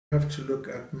Have to look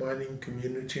at mining,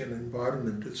 community and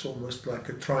environment. It's almost like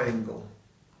a triangle.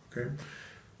 Okay,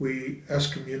 we as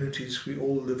communities, we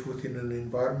all live within an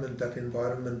environment. That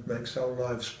environment makes our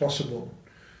lives possible.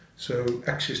 So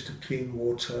access to clean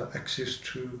water, access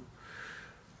to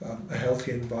a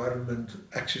healthy environment,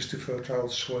 access to fertile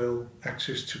soil,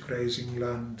 access to grazing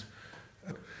land.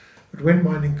 But when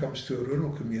mining comes to a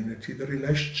rural community, the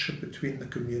relationship between the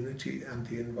community and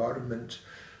the environment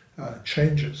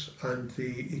changes, and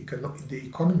the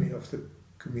economy of the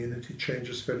community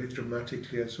changes very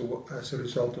dramatically as a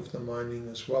result of the mining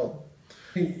as well.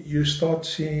 You start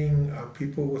seeing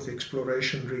people with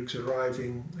exploration rigs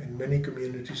arriving in many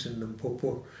communities in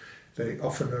Limpopo. They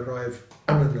often arrive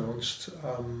unannounced.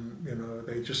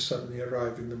 They just suddenly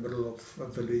arrive in the middle of a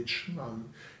village.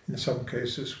 In some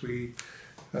cases, we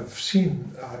have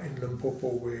seen in Limpopo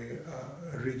where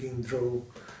a rigging drill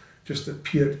just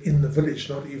appeared in the village,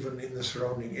 not even in the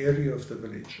surrounding area of the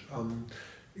village.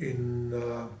 In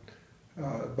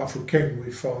Bafokeng,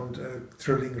 we found a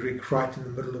drilling rig right in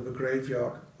the middle of a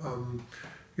graveyard. And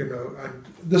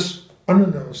this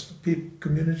unannounced,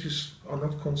 communities are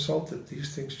not consulted.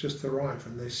 These things just arrive,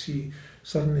 and they see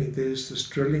suddenly there's this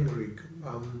drilling rig.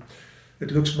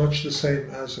 It looks much the same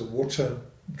as a water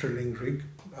drilling rig,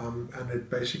 and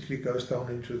it basically goes down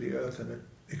into the earth and it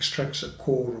extracts a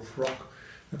core of rock.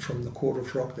 And from the core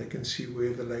of rock, they can see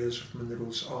where the layers of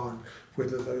minerals are and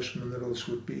whether those minerals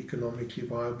would be economically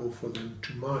viable for them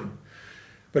to mine.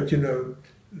 But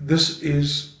this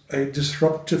is a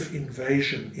disruptive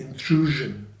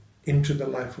intrusion into the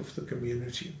life of the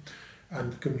community.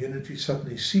 And the community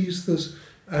suddenly sees this,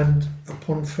 and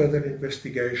upon further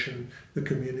investigation, the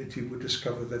community would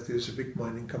discover that there's a big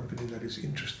mining company that is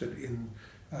interested in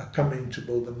coming to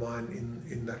build a mine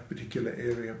in that particular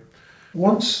area.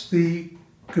 Once the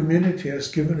community has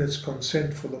given its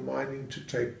consent for the mining to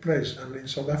take place, and in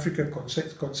South Africa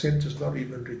consent is not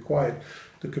even required.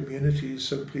 The community is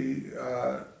simply,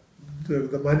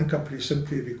 the mining company is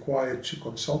simply required to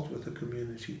consult with the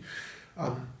community.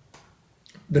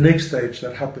 The next stage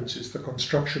that happens is the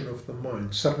construction of the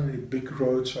mine. Suddenly big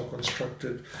roads are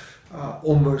constructed,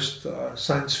 almost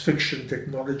science fiction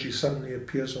technology suddenly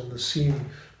appears on the scene,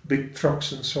 big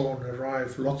trucks and so on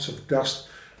arrive, lots of dust.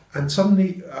 And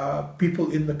suddenly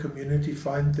people in the community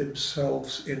find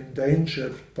themselves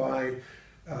endangered by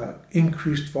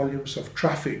increased volumes of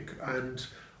traffic and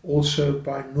also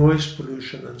by noise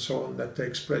pollution and so on that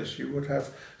takes place. You would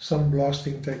have some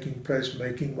blasting taking place,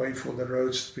 making way for the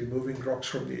roads, removing rocks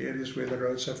from the areas where the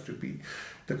roads have to be.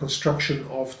 The construction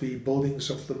of the buildings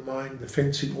of the mine, the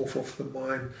fencing off of the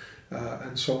mine,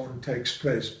 and so on takes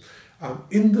place.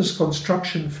 In this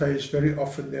construction phase, very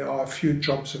often there are a few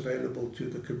jobs available to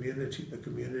the community. The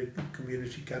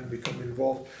community can become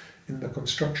involved in the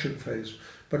construction phase.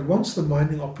 But once the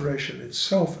mining operation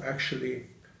itself actually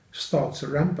starts, the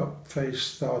ramp-up phase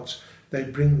starts, they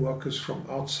bring workers from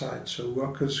outside. So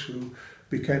workers who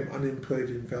became unemployed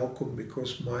in Welkom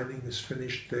because mining is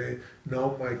finished there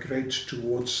now migrate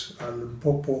towards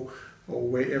Limpopo or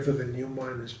wherever the new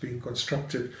mine is being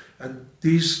constructed. And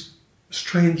these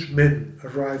strange men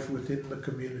arrive within the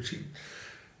community.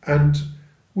 And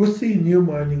with the new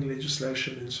mining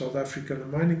legislation in South Africa, the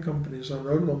mining companies are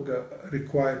no longer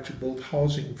required to build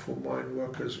housing for mine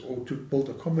workers or to build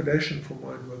accommodation for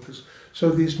mine workers.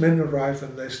 So these men arrive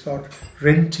and they start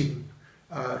renting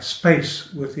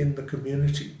space within the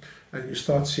community. And you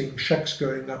start seeing shacks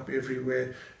going up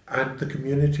everywhere, and the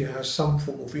community has some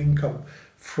form of income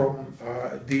from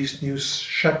these new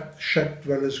shack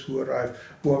dwellers who arrive,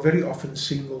 who are very often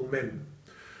single men.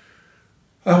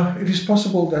 It is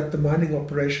possible that the mining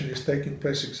operation is taking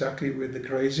place exactly where the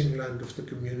grazing land of the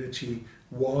community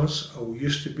was or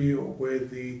used to be, or where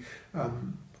the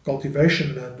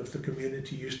cultivation land of the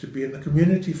community used to be, and the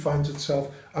community finds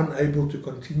itself unable to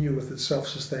continue with its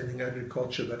self-sustaining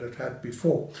agriculture that it had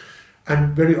before.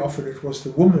 And very often it was the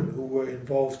women who were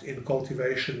involved in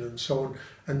cultivation and so on,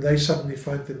 and they suddenly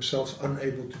find themselves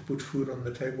unable to put food on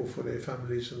the table for their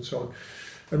families and so on.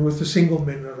 And with the single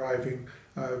men arriving,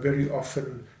 very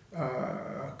often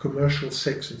commercial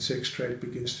sex and sex trade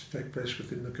begins to take place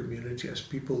within the community as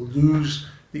people lose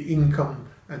the income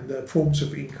and the forms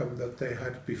of income that they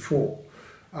had before.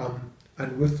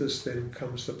 And with this then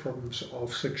comes the problems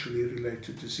of sexually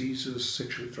related diseases,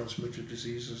 sexually transmitted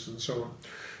diseases and so on.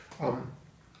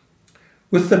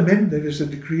 With the men, there is a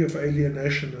degree of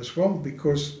alienation as well,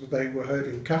 because they were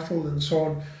herding cattle and so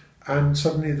on, and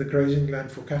suddenly the grazing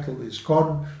land for cattle is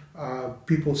gone.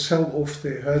 People sell off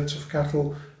their herds of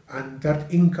cattle, and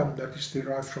that income that is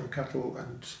derived from cattle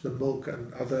and the milk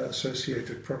and other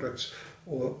associated products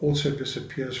also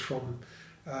disappears from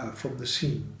from the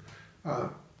scene.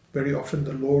 Very often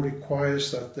the law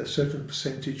requires that a certain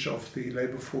percentage of the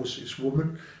labour force is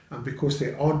women, and because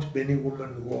there aren't many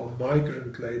women who are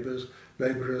migrant labourers,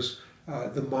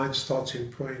 the mine starts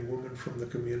employing women from the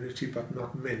community but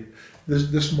not men.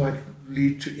 This might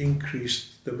lead to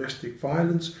increased domestic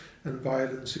violence and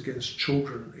violence against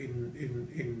children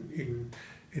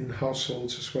in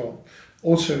households as well.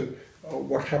 Also,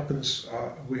 what happens,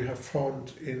 we have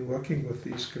found in working with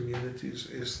these communities,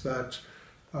 is that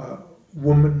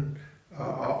women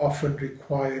are often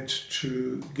required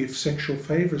to give sexual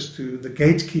favours to the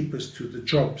gatekeepers to the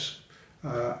jobs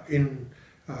in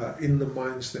the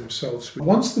mines themselves.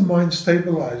 Once the mine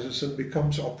stabilizes and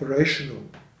becomes operational,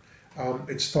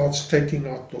 it starts taking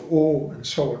out the ore and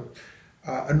so on.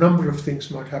 A number of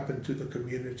things might happen to the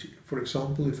community. For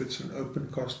example, if it's an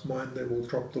open-cast mine, they will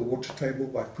drop the water table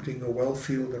by putting a well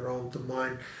field around the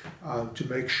mine to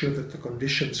make sure that the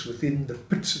conditions within the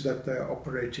pits that they're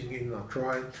operating in are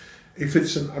dry. If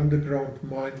it's an underground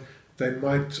mine, they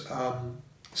might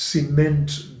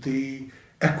cement the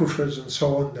aquifers and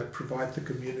so on that provide the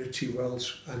community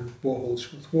wells and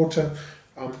boreholes with water.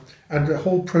 And the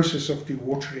whole process of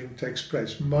dewatering takes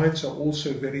place. Mines are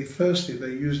also very thirsty. They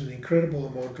use an incredible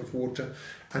amount of water,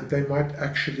 and they might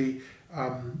actually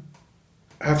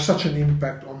have such an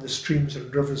impact on the streams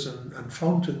and rivers and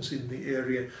fountains in the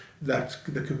area that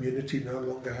the community no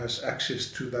longer has access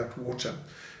to that water.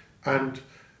 And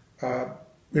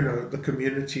the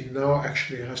community now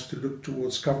actually has to look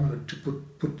towards government to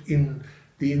put in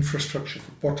the infrastructure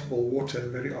for potable water,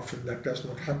 and very often that does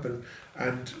not happen,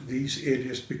 and these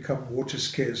areas become water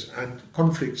scarce, and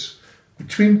conflicts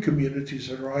between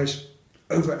communities arise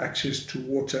over access to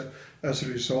water as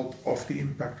a result of the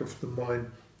impact of the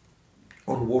mine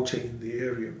on water in the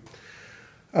area.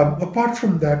 Apart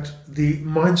from that, the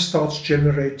mine starts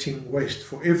generating waste.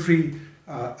 For every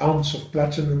ounce of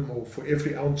platinum or for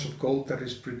every ounce of gold that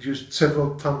is produced,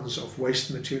 several tons of waste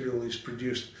material is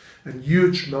produced, and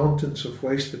huge mountains of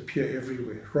waste appear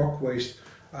everywhere, rock waste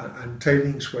and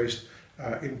tailings waste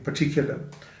in particular.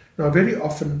 Now, very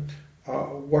often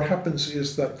what happens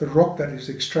is that the rock that is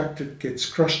extracted gets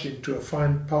crushed into a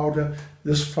fine powder.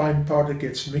 This fine powder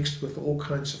gets mixed with all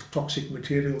kinds of toxic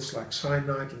materials like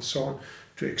cyanide and so on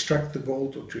to extract the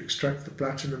gold or to extract the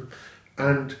platinum,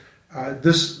 and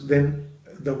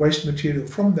the waste material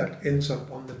from that ends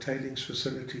up on the tailings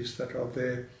facilities that are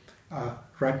there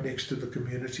right next to the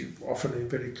community, often in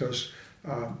very close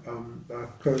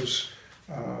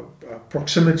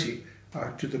proximity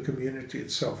to the community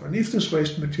itself. And if this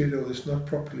waste material is not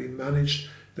properly managed,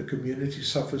 the community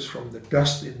suffers from the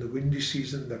dust in the windy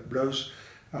season that blows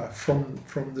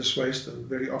from this waste, and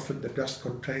very often the dust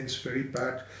contains very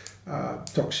bad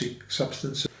toxic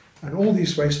substances. And all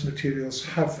these waste materials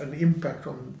have an impact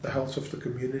on the health of the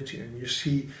community, and you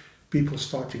see people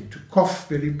starting to cough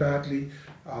very badly.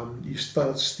 You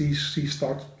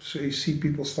see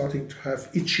people starting to have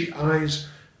itchy eyes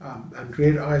and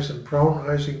red eyes and brown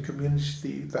eyes in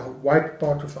communities. The white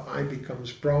part of the eye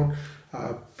becomes brown.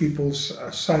 People's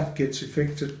sight gets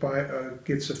affected by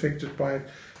it.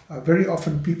 Very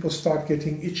often people start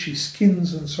getting itchy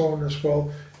skins and so on as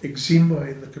well. Eczema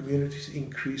in the communities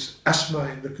increase,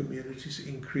 asthma in the communities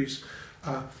increase.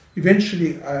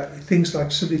 Eventually things like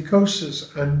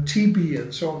silicosis and TB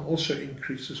and so on also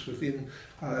increases within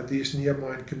these near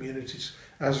mine communities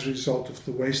as a result of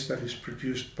the waste that is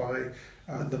produced by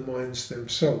the mines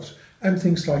themselves. And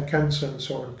things like cancer and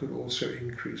so on could also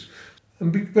increase.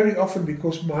 And very often,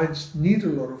 because mines need a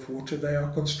lot of water, they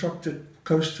are constructed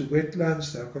close to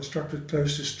wetlands, they are constructed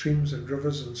close to streams and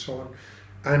rivers and so on.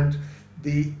 And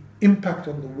the impact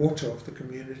on the water of the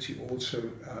community also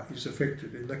is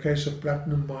affected. In the case of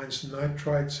platinum mines,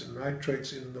 nitrites and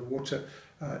nitrates in the water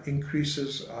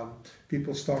increases.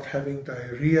 People start having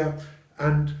diarrhea,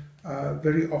 and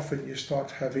very often you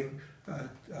start having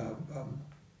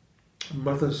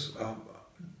mothers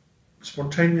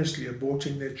spontaneously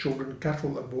aborting their children,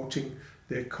 cattle aborting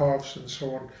their calves and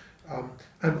so on.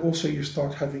 And also you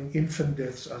start having infant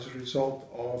deaths as a result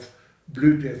of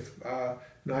blue death,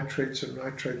 nitrates and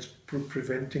nitrates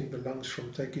preventing the lungs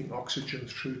from taking oxygen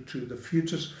through to the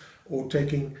fetus, or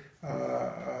taking,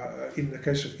 in the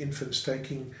case of infants,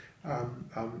 taking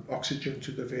oxygen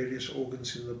to the various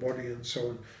organs in the body and so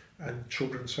on, and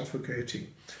children suffocating.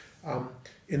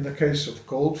 In the case of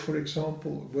gold, for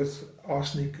example, with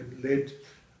arsenic and lead,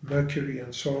 mercury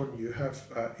and so on, you have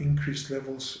increased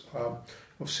levels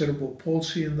of cerebral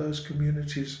palsy in those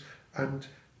communities, and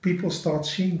people start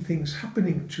seeing things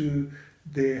happening to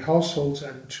their households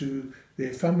and to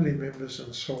their family members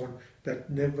and so on that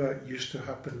never used to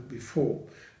happen before.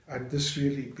 and this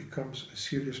really becomes a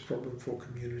serious problem for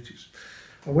communities.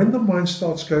 And when the mine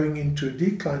starts going into a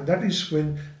decline, that is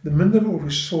when the mineral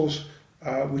resource,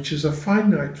 which is a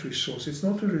finite resource, it's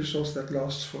not a resource that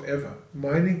lasts forever.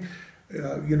 Mining,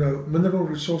 mineral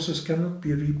resources cannot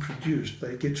be reproduced,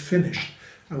 they get finished.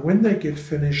 And when they get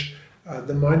finished,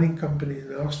 the mining company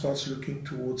now starts looking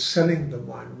towards selling the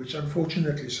mine, which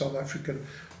unfortunately South African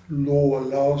law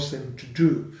allows them to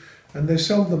do. And they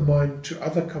sell the mine to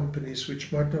other companies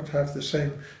which might not have the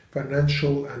same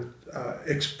financial and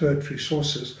expert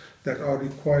resources that are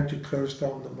required to close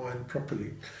down the mine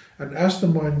properly. And as the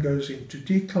mine goes into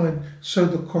decline, so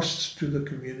the costs to the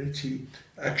community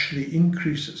actually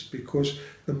increases, because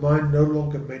the mine no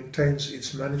longer maintains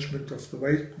its management of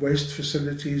the waste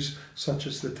facilities, such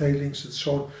as the tailings and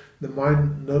so on. The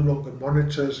mine no longer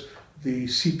monitors the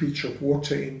seepage of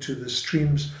water into the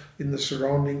streams in the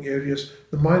surrounding areas.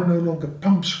 The mine no longer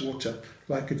pumps water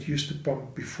like it used to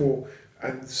pump before,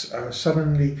 and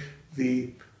suddenly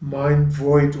the mine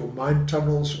void or mine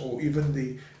tunnels or even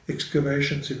the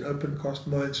excavations in open cast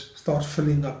mines start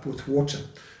filling up with water.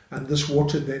 And this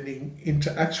water then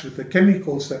interacts with the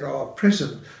chemicals that are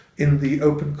present in the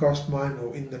open cast mine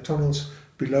or in the tunnels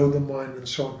below the mine and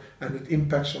so on, and it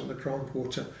impacts on the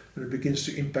groundwater, and it begins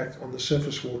to impact on the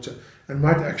surface water and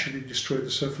might actually destroy the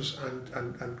surface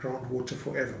and groundwater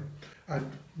forever.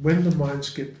 And when the mines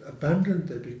get abandoned,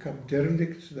 they become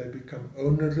derelict, they become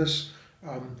ownerless,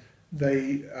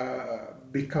 they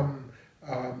become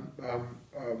a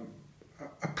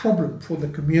problem for the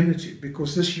community,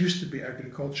 because this used to be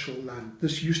agricultural land.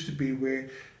 This used to be where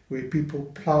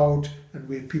people plowed and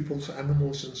where people's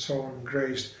animals and so on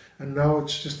grazed, and now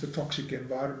it's just a toxic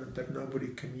environment that nobody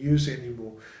can use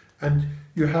anymore. And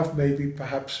you have maybe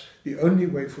perhaps the only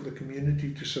way for the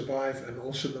community to survive, and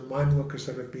also the mine workers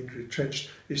that have been retrenched,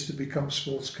 is to become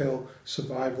small-scale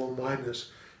survival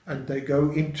miners. And they go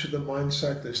into the mine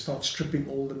site, they start stripping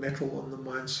all the metal on the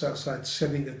mine site,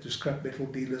 selling it to scrap metal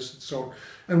dealers and so on.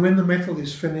 And when the metal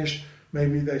is finished,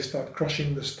 maybe they start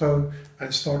crushing the stone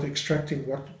and start extracting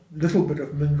what little bit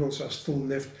of minerals are still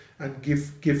left, and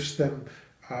gives them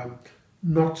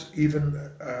not even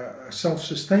a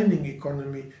self-sustaining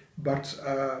economy, but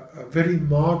a very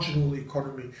marginal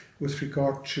economy with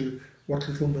regard to what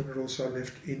little minerals are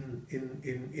left in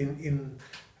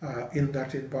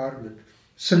that environment.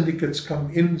 Syndicates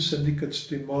come in, syndicates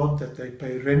demand that they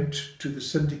pay rent to the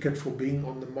syndicate for being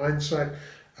on the mine site,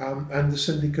 and the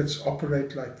syndicates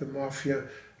operate like the mafia.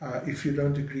 If you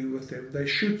don't agree with them, they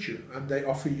shoot you, and they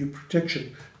offer you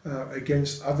protection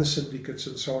against other syndicates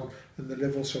and so on, and the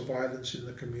levels of violence in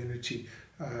the community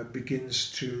begins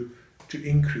to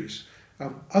increase.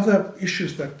 Other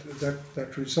issues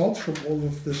that result from all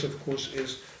of this, of course,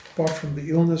 is, apart from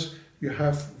the illness, you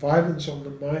have violence on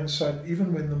the mine site,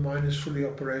 even when the mine is fully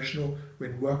operational.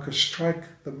 When workers strike,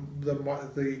 the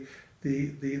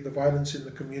violence in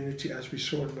the community, as we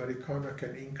saw in Marikana,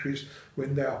 can increase.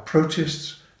 When there are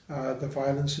protests, the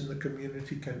violence in the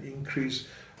community can increase.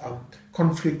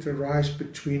 Conflict arise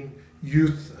between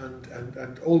youth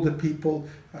and older people,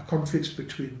 conflicts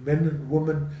between men and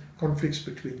women, conflicts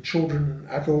between children and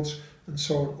adults, and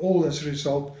so on, all as a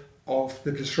result of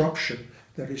the disruption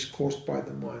that is caused by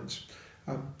the mines.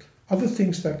 Other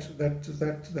things that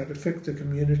affect the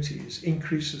community is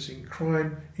increases in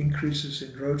crime, increases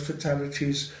in road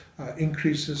fatalities,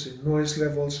 increases in noise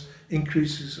levels,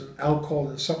 increases in alcohol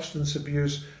and substance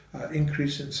abuse,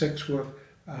 increase in sex work,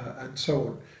 and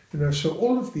so on. So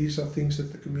all of these are things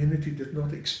that the community did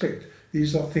not expect.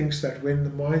 These are things that when the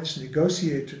mines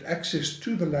negotiated access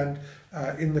to the land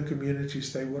in the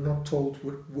communities, they were not told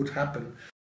would happen.